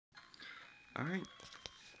Alright.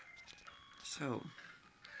 So.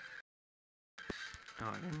 Oh,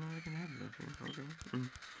 I didn't know I could have nothing. Okay.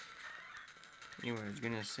 Anyway, I was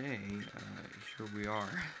gonna say, here we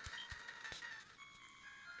are.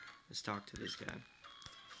 Let's talk to this guy.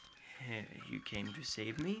 Hey, you came to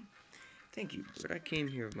save me? Thank you, but I came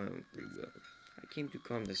here of my own free will. I came to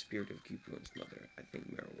calm the spirit of Cupulin's mother. I think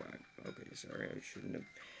Marowak. Okay, sorry, I shouldn't have.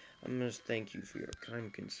 I must thank you for your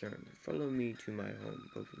kind concern. Follow me to my home,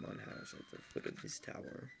 Pokemon House, at the foot of this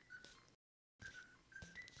tower.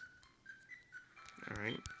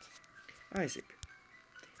 Alright. Isaac.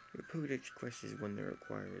 Your Pokedex quest is one that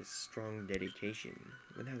requires strong dedication.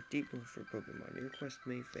 Without deep love for Pokemon, your quest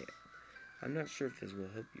may fail. I'm not sure if this will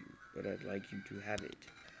help you, but I'd like you to have it.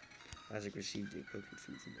 Isaac received a Pokeflute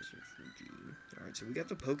from Mr. Fuji. Alright, so we got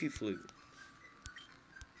the Pokeflute.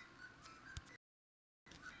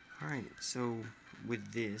 Alright, so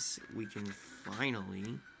with this, we can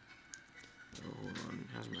finally... Oh, hold on.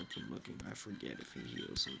 How's my team looking? I forget if he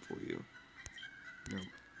heals him for you. No.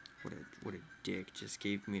 What a dick. Just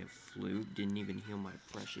gave me a flute. Didn't even heal my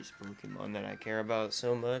precious Pokemon that I care about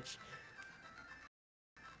so much.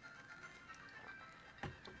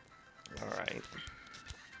 Alright.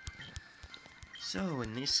 So,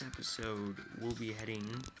 in this episode, we'll be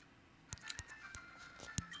heading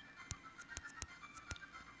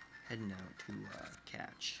out to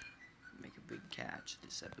catch. Make a big catch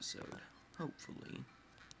this episode. Hopefully.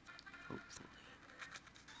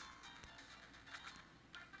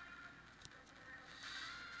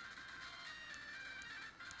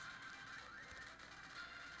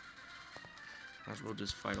 Might as well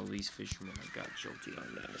just fight all these fishermen. I've got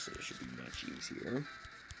Jolteon now, so it should be much easier.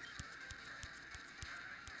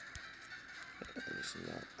 That is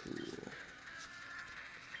not cool.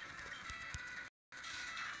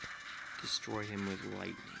 Destroy him with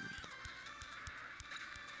lightning.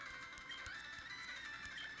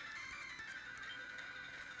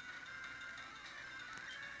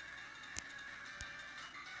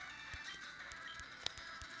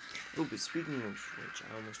 Oh, but speaking of which,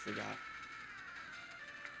 I almost forgot.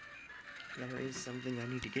 There is something I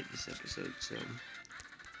need to get this episode, so...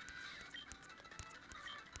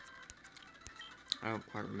 I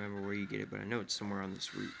don't quite remember where you get it, but I know it's somewhere on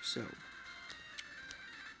this route, so...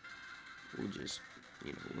 We'll just,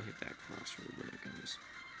 we'll hit that crossroad when it comes.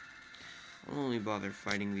 I'll only bother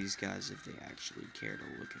fighting these guys if they actually care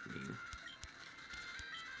to look at me.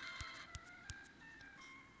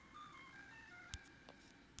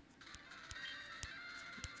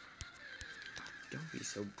 Don't be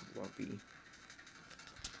so grumpy.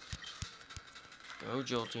 Go,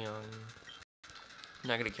 Jolteon. I'm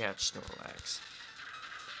not gonna catch Snorlax.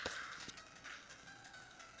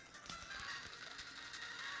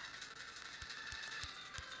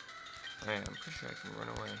 Oh, yeah, I'm pretty sure I can run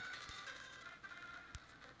away.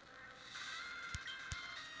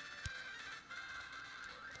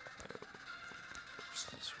 What's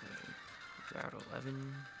this way? Route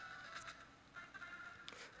 11.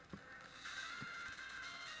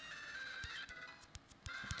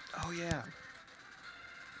 Oh, yeah.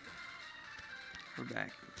 We're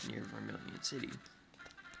back near Vermilion City.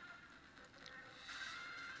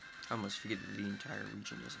 I almost forget that the entire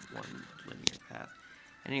region isn't one linear path.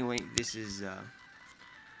 Anyway, this is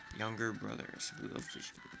younger brothers who love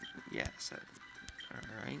fishing. Yes.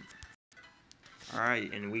 Alright.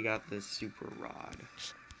 Alright, and we got the Super Rod.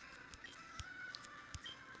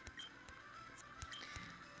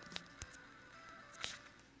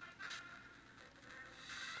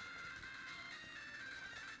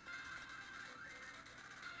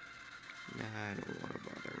 Nah, I don't want to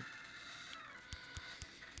bother.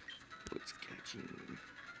 What's catching?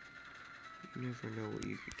 You never know what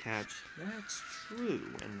you could catch. That's true.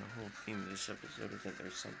 And the whole theme of this episode is that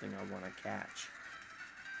there's something I want to catch.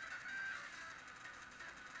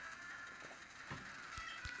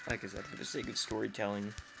 Like I said, for the sake of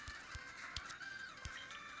storytelling,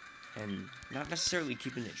 and not necessarily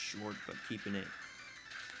keeping it short, but keeping it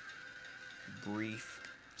brief,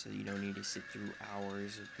 so you don't need to sit through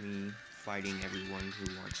hours of me fighting everyone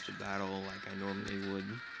who wants to battle like I normally would,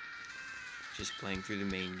 just playing through the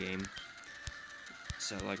main game.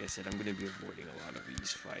 So, like I said, I'm going to be avoiding a lot of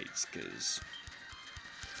these fights, because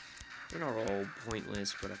they're not all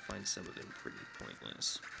pointless, but I find some of them pretty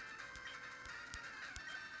pointless.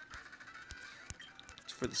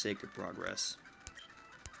 It's for the sake of progress.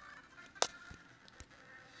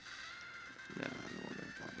 No, I don't want to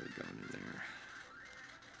bother going in there.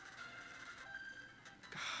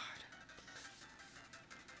 God.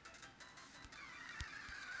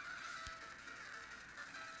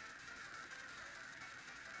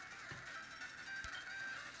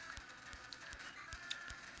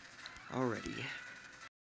 Alrighty.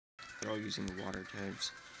 They're all using the water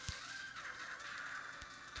types.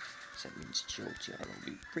 So that means Chilchon will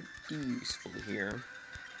be pretty useful here.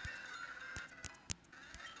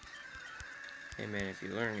 Hey man, if you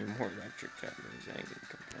learn any more electric type moves, I ain't gonna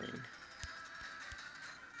complain.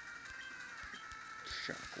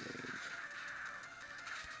 Shockwave.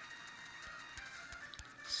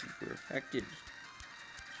 Super effective.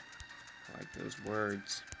 I like those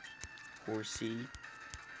words. Horsey.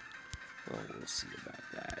 Well, we'll see about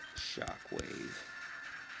that. Shockwave.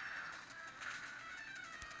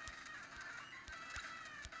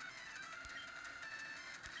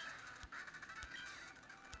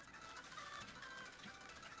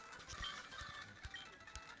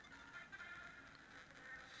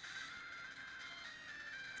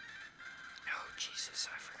 Oh, Jesus,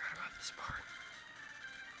 I forgot about this part.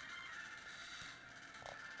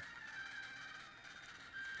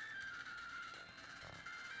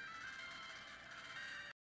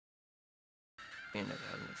 I end up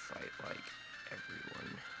having to fight, like,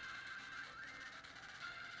 everyone.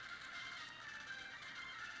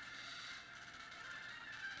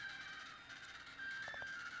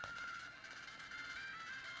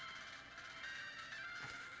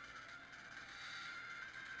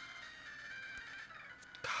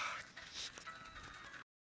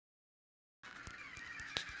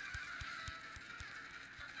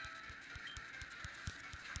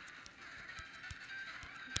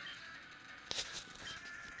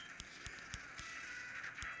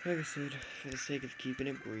 Like I said, for the sake of keeping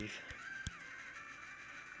it brief.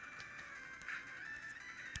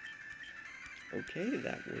 Okay,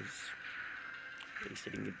 that was... At least I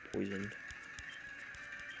didn't get poisoned.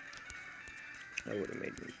 That would have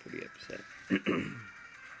made me pretty upset. And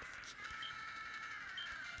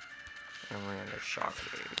we're under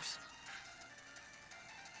shockwaves.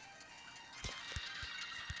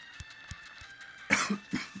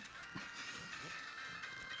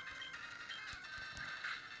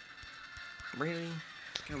 Really?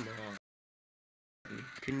 Come on.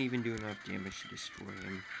 Couldn't even do enough damage to destroy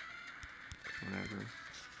him. Whatever.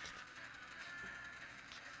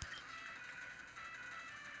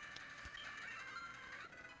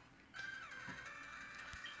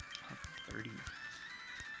 Level 30.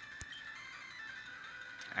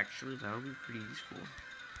 Actually, that would be pretty useful.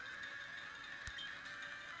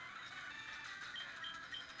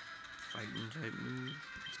 Fighting type move.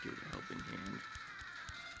 Let's give it a helping hand.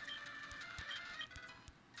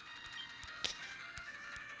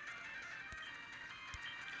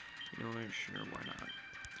 You know what? Sure, why not?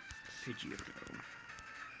 Pidgeotto.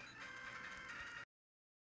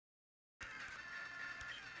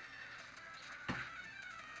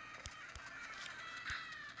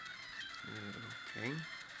 Okay.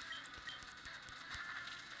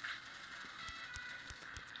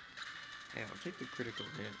 Hey, I'll take the critical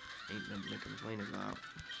hit. Ain't nothing to complain about.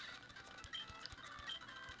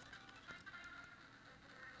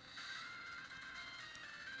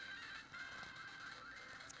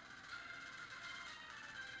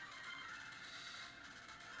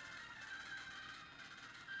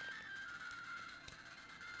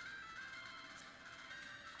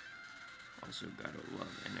 Also gotta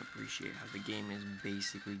love and appreciate how the game is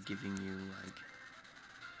basically giving you, like,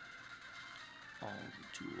 all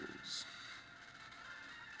the tools.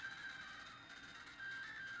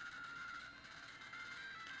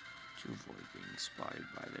 To avoid being spotted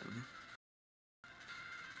by them.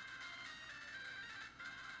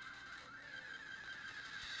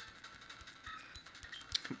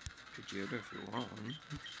 Pidgeotto if you want one.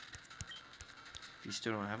 If you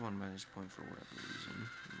still don't have one by this point for whatever reason,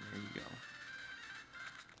 there you go.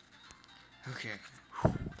 Okay.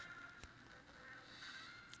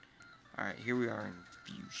 Alright, here we are in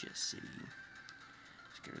Fuchsia City.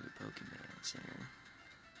 Let's go to the Pokemon Center.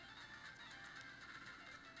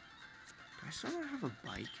 Do I still not have a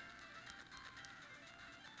bike?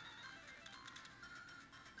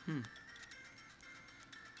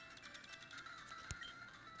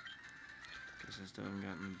 Guess I still haven't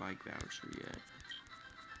gotten the bike voucher yet.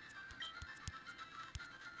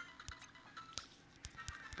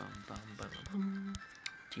 Bum bum bum bum.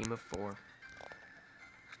 Team of 4.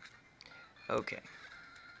 Okay.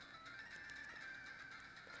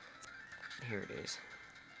 Here it is.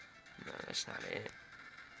 No, that's not it.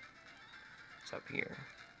 It's up here.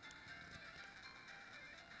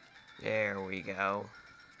 There we go.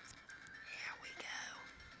 There we go.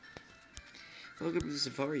 Welcome to the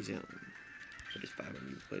Safari Zone. Satisfied when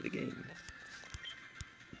you play the game.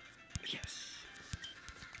 Yes.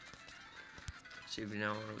 So if you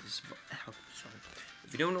don't know what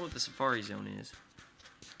if you don't know what the Safari Zone is,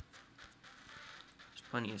 it's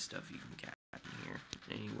plenty of stuff you can catch in here.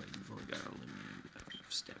 Anyway, you've only got a limited amount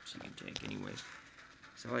of steps you can take anyway.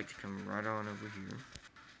 So I like to come right on over here.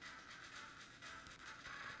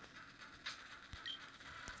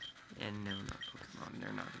 And no, not Pokemon.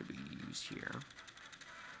 They're not going to be used here.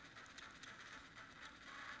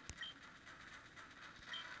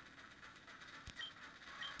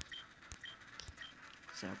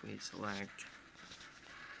 Sadly, select.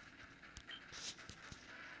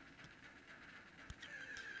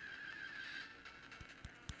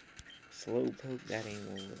 Slowpoke, that ain't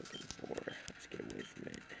what we're looking for. Let's get away from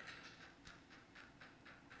it.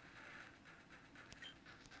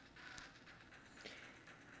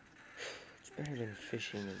 It's better than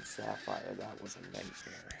fishing in Sapphire. That was a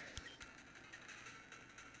nightmare.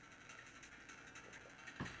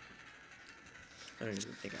 I don't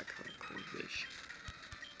even think I caught a Corphish.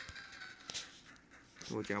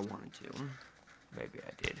 Which I wanted to. Maybe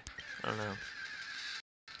I did. I don't know.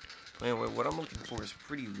 But anyway, what I'm looking for is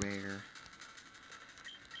pretty rare.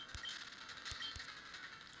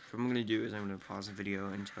 So what I'm going to do is I'm going to pause the video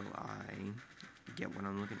until I get what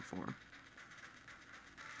I'm looking for.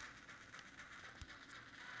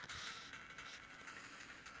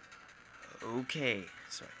 Okay,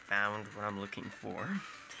 so I found what I'm looking for.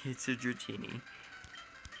 It's a Dratini.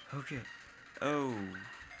 Okay. Oh,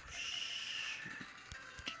 shoot.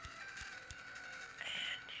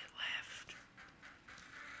 And it left.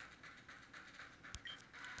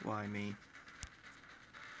 Why me?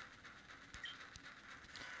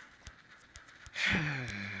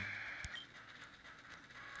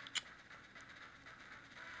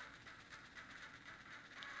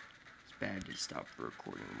 It's bad to stop the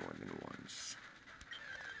recording more than once.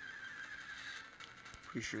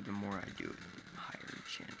 Pretty sure the more I do it, the higher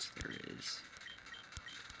chance there is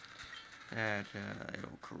that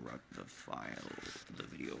it'll corrupt the file, the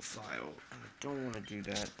video file. And I don't want to do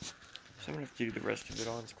that, so I'm gonna have to do the rest of it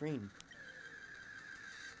on screen.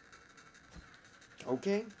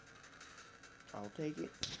 Okay, I'll take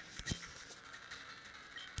it.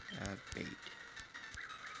 Bait.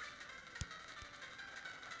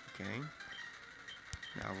 Okay.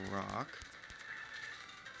 Now rock.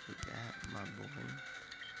 Take that, my boy.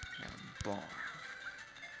 Now bar.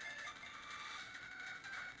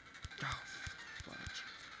 Oh, fudge.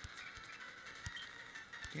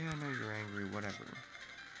 Yeah, I know you're angry, whatever.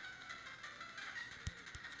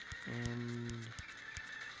 And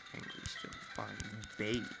angry still. Fine.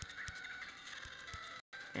 Bait.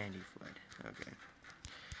 And he fled. Okay.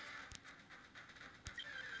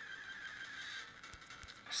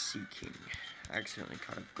 Sea King. I accidentally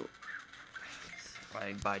caught a goat.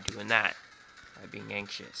 By doing that. By being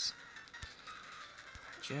anxious.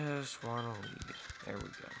 Just want to leave. There we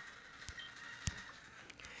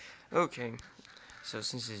go. Okay. So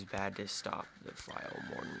since it's bad to stop the file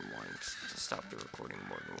more than once, to stop the recording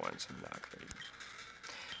more than once, I'm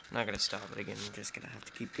not gonna stop it again. I'm just gonna have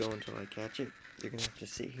to keep going until I catch it. You're gonna have to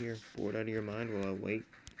sit here, bored out of your mind while I wait.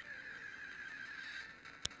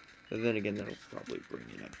 But then again, that'll probably bring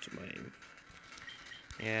it up to my...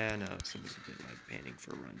 Yeah, no, it seems a bit like panning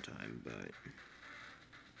for runtime, but...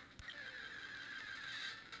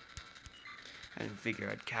 I didn't figure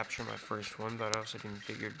I'd capture my first one, but I also didn't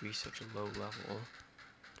figure it'd be such a low level.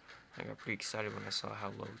 I got pretty excited when I saw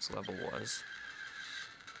how low its level was.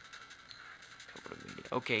 That would have made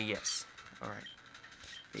it. Okay, yes. Alright.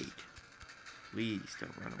 Bait. Please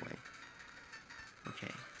don't run away.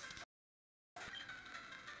 Okay.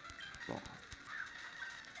 Ball.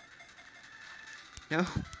 No.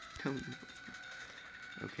 No.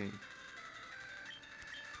 Okay.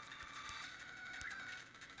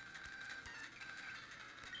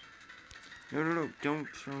 No, no, no. Don't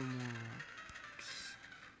throw more rocks.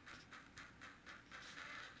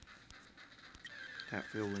 That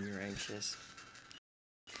feel when you're anxious.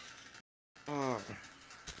 Oh.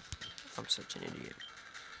 I'm such an idiot.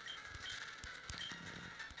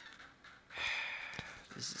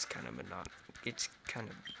 This is kind of it's kind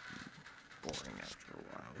of boring after a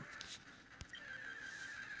while.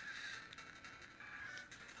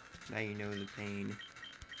 Now you know the pain.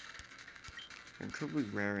 They're incredibly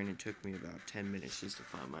rare, and it took me about 10 minutes just to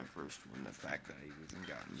find my first one. The fact that I even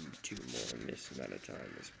gotten 2 more in this amount of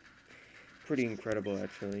time is pretty incredible,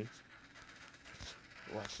 actually.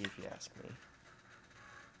 Lucky if you ask me.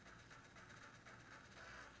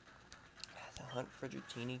 The hunt for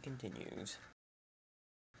Dratini continues.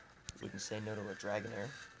 Wouldn't say no to a Dragonair.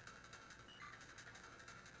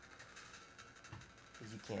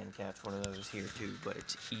 Because you can catch one of those here too, but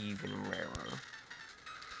it's even rarer.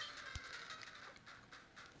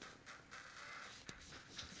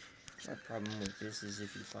 My problem with this is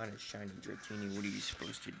if you find a shiny Dratini, what are you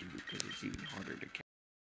supposed to do? Because it's even harder to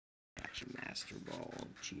catch a Master Ball and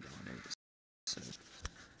cheat on it. So,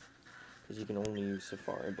 because you can only use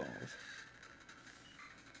Safari Balls.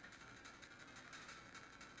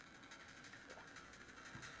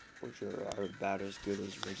 Which are about as good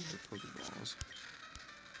as regular Pokeballs.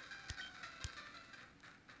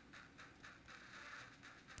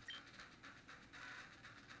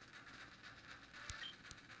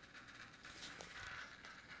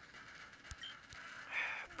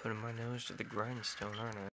 Putting my nose to the grindstone,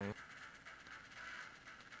 aren't I?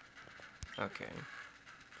 Okay.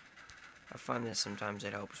 I find that sometimes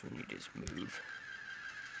it helps when you just move.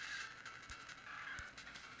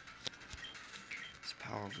 It's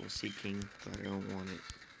powerful Seeking, but I don't want it.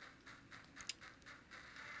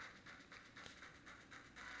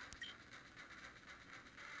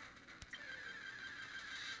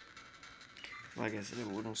 Like I said, I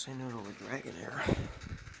wouldn't say no to a Dragonair.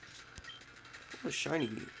 Or a shiny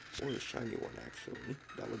one, actually.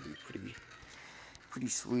 That would be pretty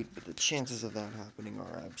sweet, but the chances of that happening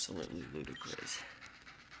are absolutely ludicrous.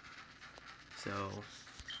 So,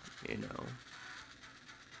 you know.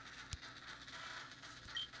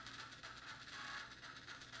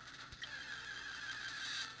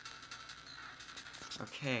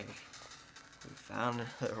 Okay, we found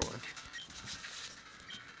another one.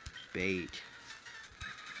 Bait.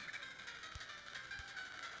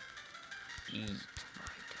 Eat,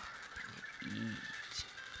 my darling, eat.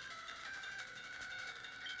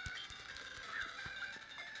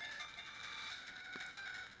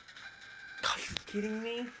 Are you kidding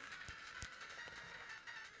me? I'm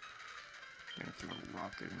gonna throw a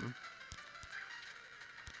rock at him.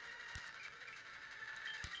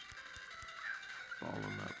 Ball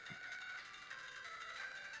him up.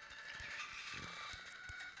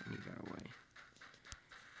 And he got away.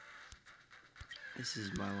 This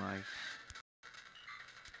is my life.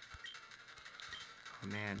 Oh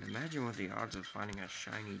man, imagine what the odds of finding a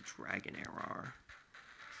shiny Dragonair are.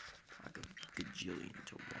 Like a gajillion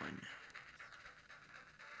to 1.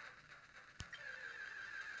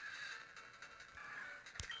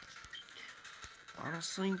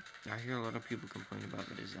 Honestly, I hear a lot of people complain about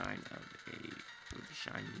the design of a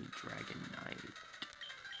shiny Dragonite.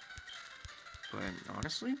 But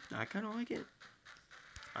honestly, I kind of like it.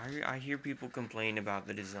 I hear people complain about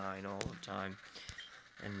the design all the time.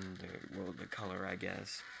 And, well, the color, I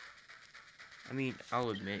guess. I mean,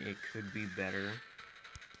 I'll admit it could be better.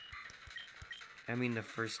 I mean, the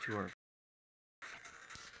first two are...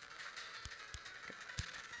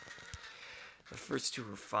 The first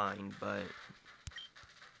two are fine, but...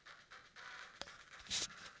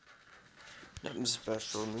 nothing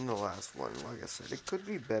special. And then the last one, like I said, it could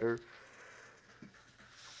be better.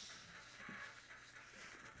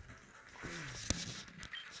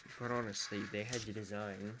 But honestly, they had to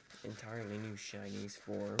design entirely new shinies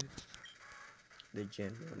for the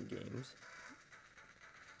Gen 1 games.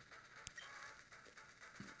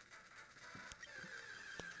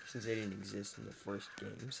 Since they didn't exist in the first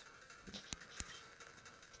games.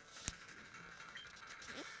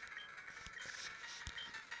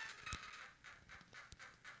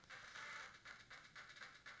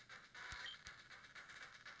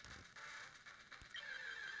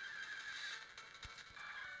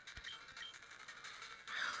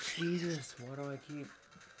 Jesus, why do I keep...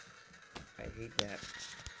 I hate that.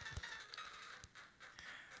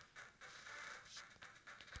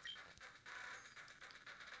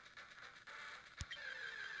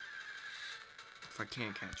 If I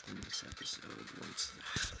can't catch one this episode, once...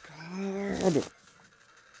 God!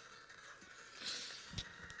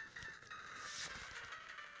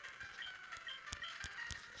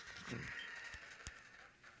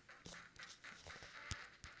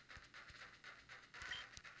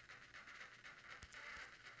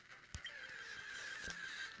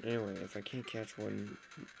 Anyway, if I can't catch one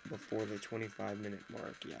before the 25-minute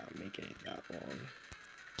mark, yeah, I'm making it that long.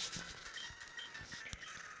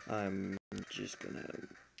 I'm just gonna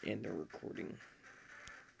end the recording.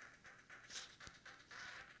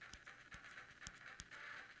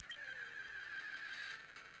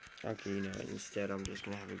 Okay, you know, instead I'm just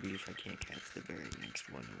gonna have it be if I can't catch the very next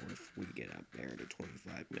one, or if we get up there to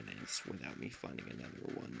 25 minutes without me finding another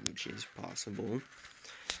one, which is possible.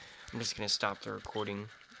 I'm just gonna stop the recording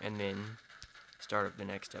and then start up the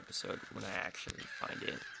next episode when I actually find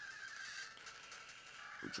it,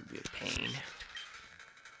 which would be a pain.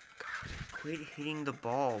 God, quit hitting the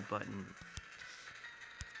ball button.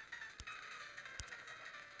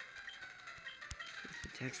 If the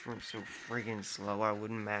text weren't so friggin' slow, I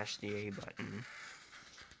wouldn't mash the A button.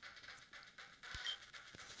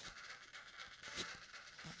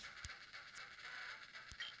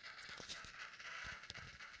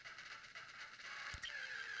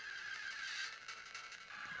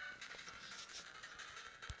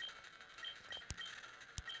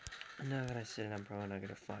 Now that I said it, I'm probably not going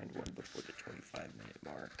to find one before the 25-minute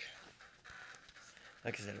mark.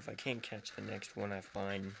 Like I said, if I can't catch the next one I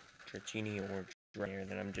find, Dratini or Draenei,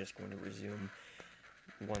 then I'm just going to resume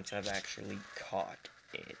once I've actually caught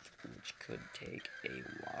it, which could take a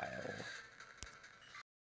while.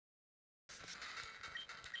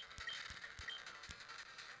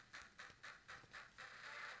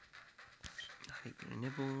 Not even a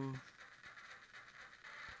nibble.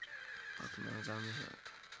 Pokemon's on the hook.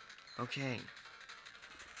 Okay.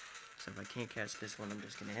 So if I can't catch this one, I'm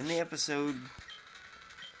just going to end the episode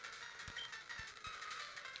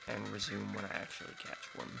and resume when I actually catch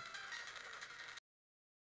one.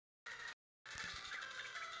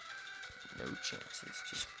 No chances,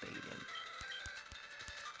 just bait him.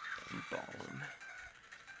 And ball him.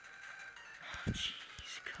 Oh,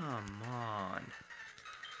 jeez, come on.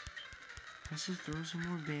 Let's just throw some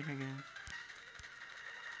more bait, I guess.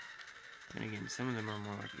 Then again, some of them are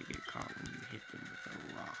more likely to get caught when you hit them with a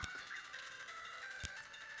rock.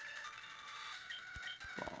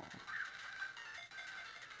 Ball.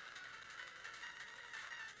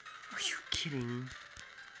 Are you kidding?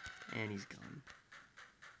 And he's gone.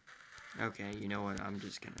 Okay, you know what? I'm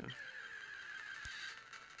just gonna...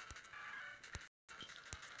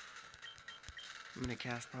 I'm gonna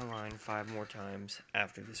cast my line 5 more times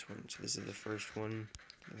after this one. So this is the first one,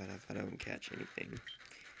 but if I don't catch anything.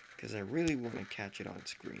 Because I really want to catch it on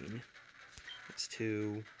screen. It's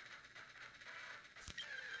 2.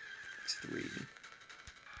 It's 3.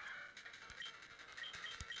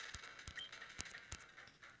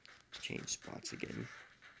 Let's change spots again.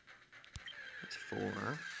 It's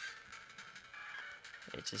 4.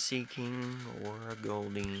 It's a Seaking or a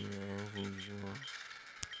Goldie as usual.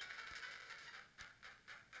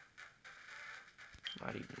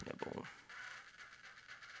 Not even nibble.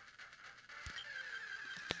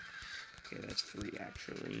 Okay, that's 3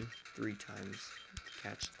 actually. 3 times to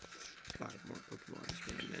catch 5 more Pokemon is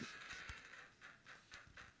what I meant.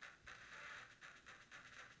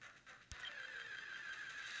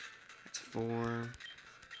 That's 4.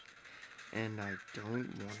 And I don't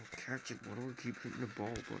want to catch it. Why do I keep hitting the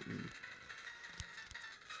ball button?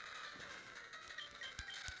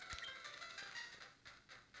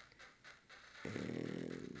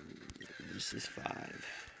 And this is 5.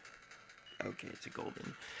 Okay, it's a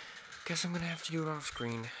golden. Guess I'm gonna have to do it off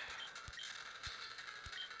screen.